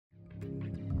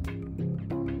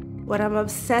What I'm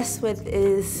obsessed with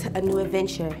is a new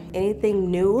adventure. Anything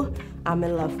new, I'm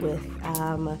in love with.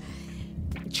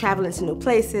 Traveling to new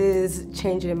places,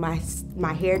 changing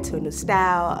my hair to a new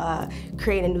style,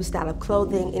 creating a new style of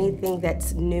clothing. Anything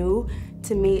that's new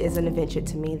to me is an adventure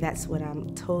to me. That's what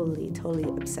I'm totally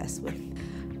obsessed with.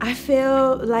 I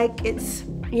feel like it's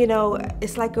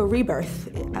like a rebirth.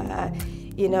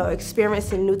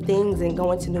 Experiencing new things and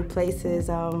going to new places.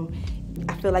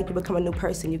 I feel like you become a new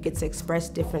person. You get to express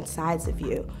different sides of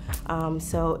you.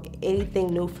 So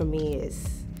anything new for me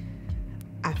is,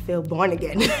 I feel born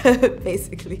again,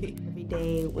 basically. Every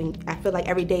day, I feel like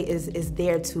every day is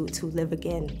there to live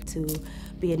again, to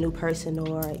be a new person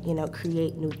or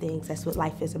create new things. That's what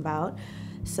life is about.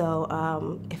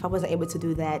 So if I wasn't able to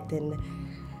do that, then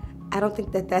I don't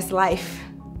think that that's life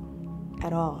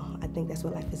at all. I think that's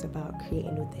what life is about,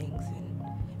 creating new things and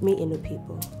meeting new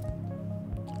people.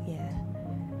 Yeah.